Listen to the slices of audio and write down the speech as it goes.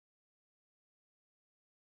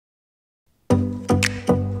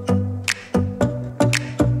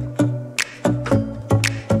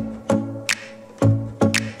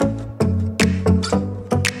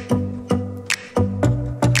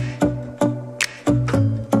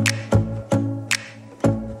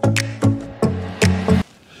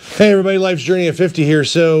Hey everybody, Life's Journey at 50 here.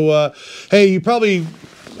 So, hey, you probably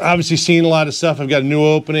obviously seen a lot of stuff. I've got a new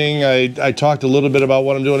opening. I talked a little bit about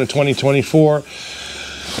what I'm doing in 2024.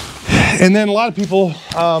 And then a lot of people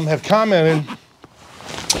have commented,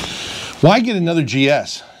 why get another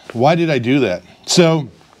GS? Why did I do that? So,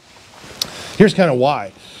 here's kind of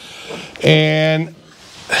why. And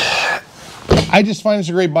I just find it's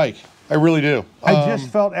a great bike. I really do. I just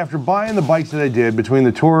felt after buying the bikes that I did, between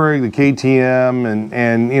the Touareg, the KTM,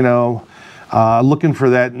 and you know, looking for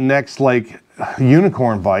that next like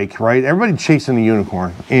unicorn bike, right? Everybody chasing the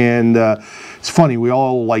unicorn, and it's funny. We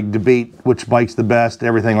all like debate which bike's the best,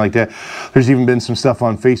 everything like that. There's even been some stuff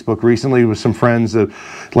on Facebook recently with some friends that,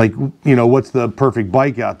 like, you know, what's the perfect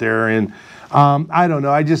bike out there? And I don't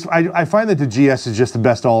know. I find that the GS is just the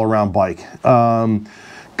best all-around bike.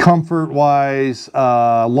 Comfort-wise,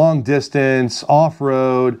 long distance,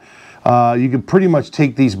 off-road, you could pretty much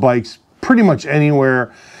take these bikes pretty much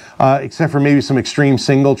anywhere, except for maybe some extreme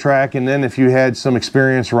single track. And then if you had some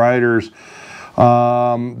experienced riders,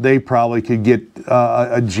 they probably could get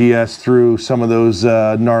a GS through some of those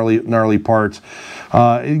gnarly parts.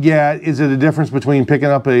 Yeah, is it a difference between picking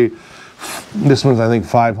up this one's I think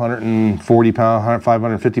 540 pound,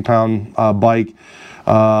 550 pound bike,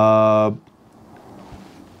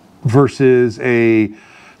 versus a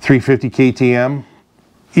 350 KTM?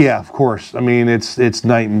 Yeah, of course. I mean, it's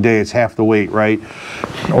night and day. It's half the weight, right?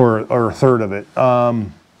 Or a third of it.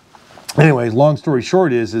 Anyways, long story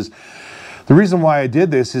short is the reason why I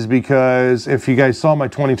did this is because if you guys saw my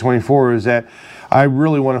 2024 is that I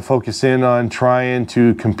really want to focus in on trying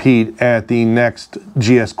to compete at the next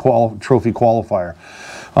GS Trophy qualifier.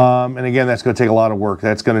 And again, that's going to take a lot of work.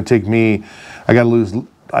 That's going to take me, I got to lose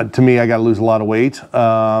a lot of weight.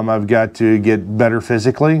 I've got to get better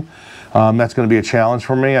physically. That's going to be a challenge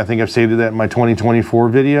for me. I think I've stated that in my 2024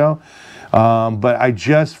 video. But I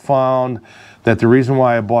just found that the reason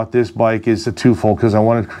why I bought this bike is a twofold, because I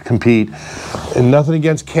want to compete. And nothing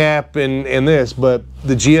against Cap and this, but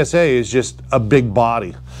the GSA is just a big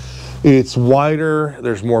body. It's wider,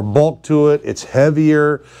 there's more bulk to it, it's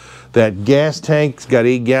heavier. That gas tank's got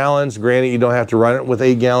 8 gallons. Granted, you don't have to run it with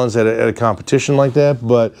 8 gallons at a competition like that,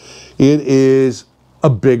 but it is a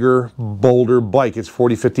bigger, bolder bike. It's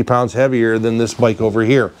 40, 50 pounds heavier than this bike over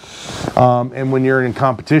here. And when you're in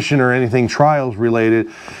competition or anything trials related,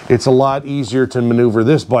 it's a lot easier to maneuver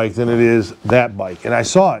this bike than it is that bike. And I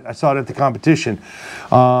saw it. I saw it at the competition.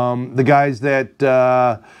 The guys that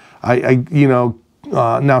now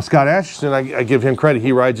Scott Asherson, I give him credit.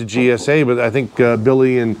 He rides a GSA, but I think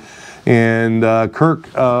Billy and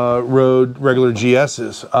Kirk rode regular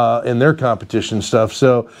GSs in their competition stuff.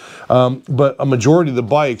 So, but a majority of the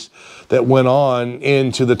bikes that went on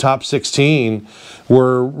into the top 16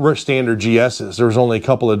 were standard GSs. There was only a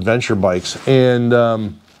couple adventure bikes. And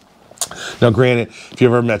now, granted, if you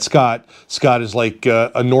ever met Scott, Scott is like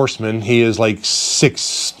a Norseman. He is like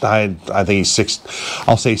I think he's 6,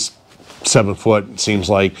 I'll say 7 foot, it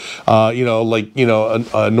seems like, a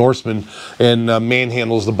Norseman, and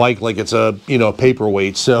manhandles the bike like it's a,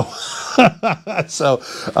 paperweight. So,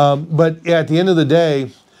 but yeah, at the end of the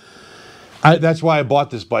day, that's why I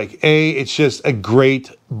bought this bike. It's just a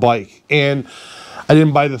great bike. And I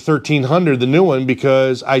didn't buy the 1300, the new one,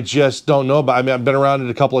 because I just don't know about it. I mean, I've been around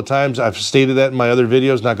it a couple of times. I've stated that in my other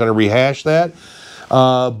videos, not going to rehash that.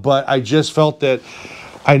 But I just felt that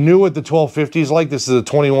I knew what the 1250 is like. This is a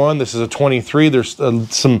 21, this is a 23. There's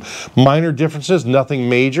some minor differences, nothing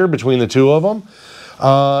major between the two of them.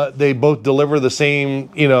 They both deliver the same,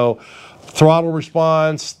 throttle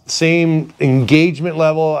response, same engagement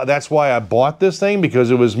level. That's why I bought this thing,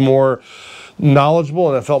 because it was more knowledgeable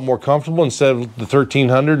and I felt more comfortable instead of the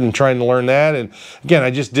 1300 and trying to learn that. And again,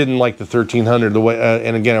 I just didn't like the 1300 the way,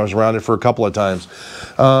 and again, I was around it for a couple of times.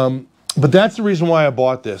 But that's the reason why I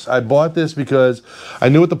bought this. I bought this because I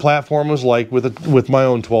knew what the platform was like with my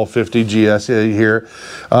own 1250 GS here.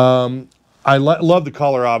 I love the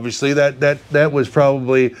color, obviously. That was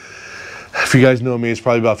probably, if you guys know me, it's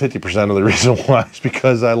probably about 50% of the reason why. It's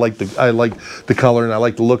because I like the color and I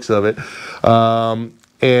like the looks of it.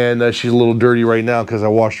 And she's a little dirty right now because I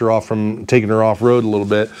washed her off from taking her off road a little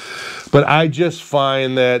bit. But I just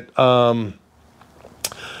find that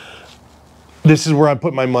this is where I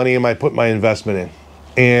put my money and I put my investment in.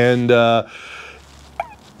 And I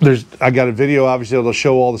got a video, obviously, that'll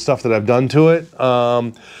show all the stuff that I've done to it.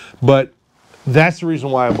 But that's the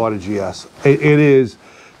reason why I bought a GS. It is,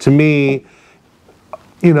 to me,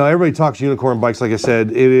 everybody talks unicorn bikes, like I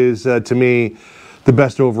said. It is, to me, the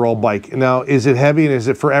best overall bike. Now, is it heavy and is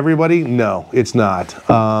it for everybody? No, it's not.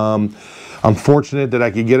 I'm fortunate that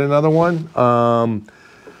I could get another one.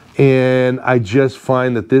 And I just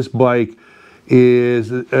find that this bike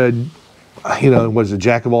is you know, what is it,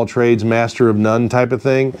 jack of all trades, master of none type of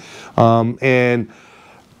thing. And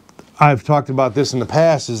I've talked about this in the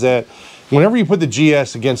past, is that whenever you put the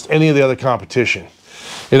GS against any of the other competition,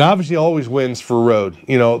 it obviously always wins for road.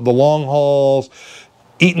 You know, the long hauls,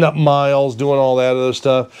 eating up miles, doing all that other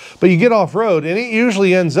stuff. But you get off-road, and it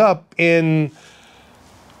usually ends up in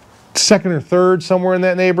second or third, somewhere in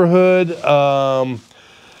that neighborhood.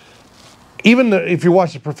 Even if you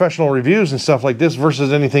watch the professional reviews and stuff like this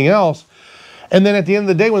versus anything else, and then at the end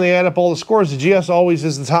of the day, when they add up all the scores, the GS always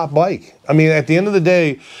is the top bike. I mean, at the end of the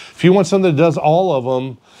day, if you want something that does all of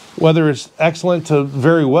them, whether it's excellent to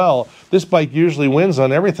very well, this bike usually wins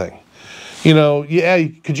on everything. You know, yeah,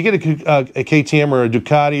 could you get a KTM or a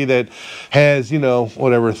Ducati that has, you know,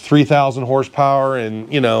 whatever, 3,000 horsepower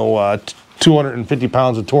and, you know, 250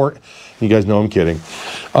 pounds of torque? You guys know I'm kidding.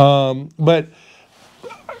 But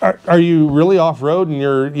are you really off-road and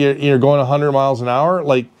you're going 100 miles an hour?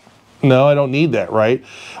 Like, no, I don't need that, right?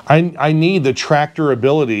 I need the tractor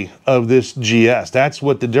ability of this GS. That's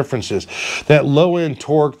what the difference is. That low-end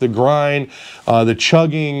torque, the grind, the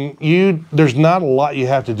chugging, there's not a lot you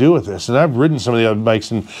have to do with this. And I've ridden some of the other bikes,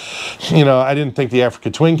 and, you know, I didn't think the Africa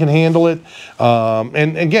Twin can handle it.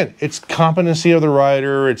 And again, it's competency of the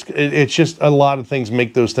rider. It's just a lot of things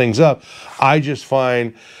make those things up. I just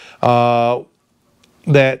find that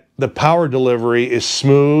the power delivery is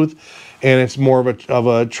smooth, and it's more of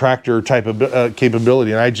a tractor type of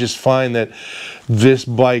capability. And I just find that this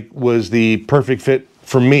bike was the perfect fit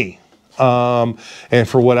for me, and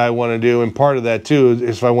for what I want to do. And part of that too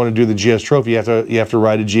is if I want to do the GS Trophy, you have to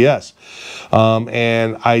ride a GS.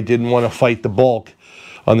 And I didn't want to fight the bulk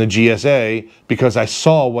on the GSA because I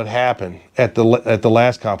saw what happened at the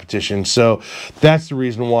last competition. So that's the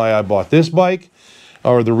reason why I bought this bike,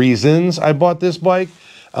 or the reasons I bought this bike.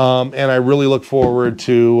 And I really look forward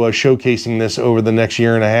to showcasing this over the next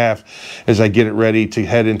year and a half as I get it ready to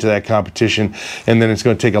head into that competition. And then it's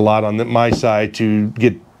going to take a lot on my side to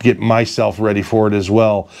get myself ready for it as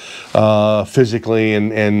well, physically,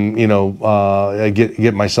 and you know,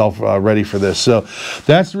 get myself ready for this. So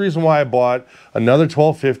that's the reason why I bought another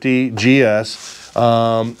 1250 GS.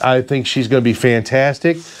 I think she's going to be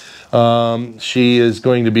fantastic. She is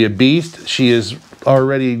going to be a beast. She is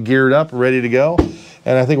already geared up, ready to go.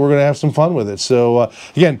 And I think we're going to have some fun with it. So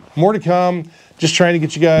again, more to come. Just trying to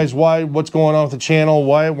get you guys what's going on with the channel.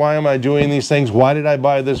 Why am I doing these things? Why did I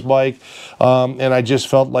buy this bike? And I just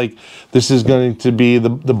felt like this is going to be the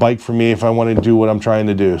bike for me if I want to do what I'm trying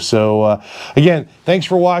to do. So again, thanks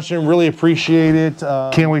for watching. Really appreciate it.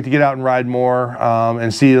 Can't wait to get out and ride more,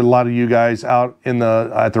 and see a lot of you guys out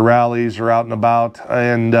at the rallies or out and about.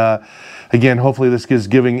 And again, hopefully this is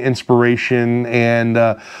giving inspiration,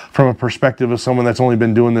 and from a perspective of someone that's only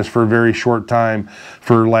been doing this for a very short time,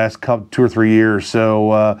 for the last 2 or 3 years.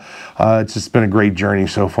 So it's just been a great journey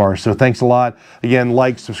so far. So thanks a lot. Again,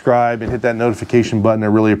 like, subscribe, and hit that notification button. I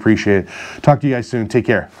really appreciate it. Talk to you guys soon. Take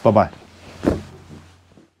care. Bye-bye.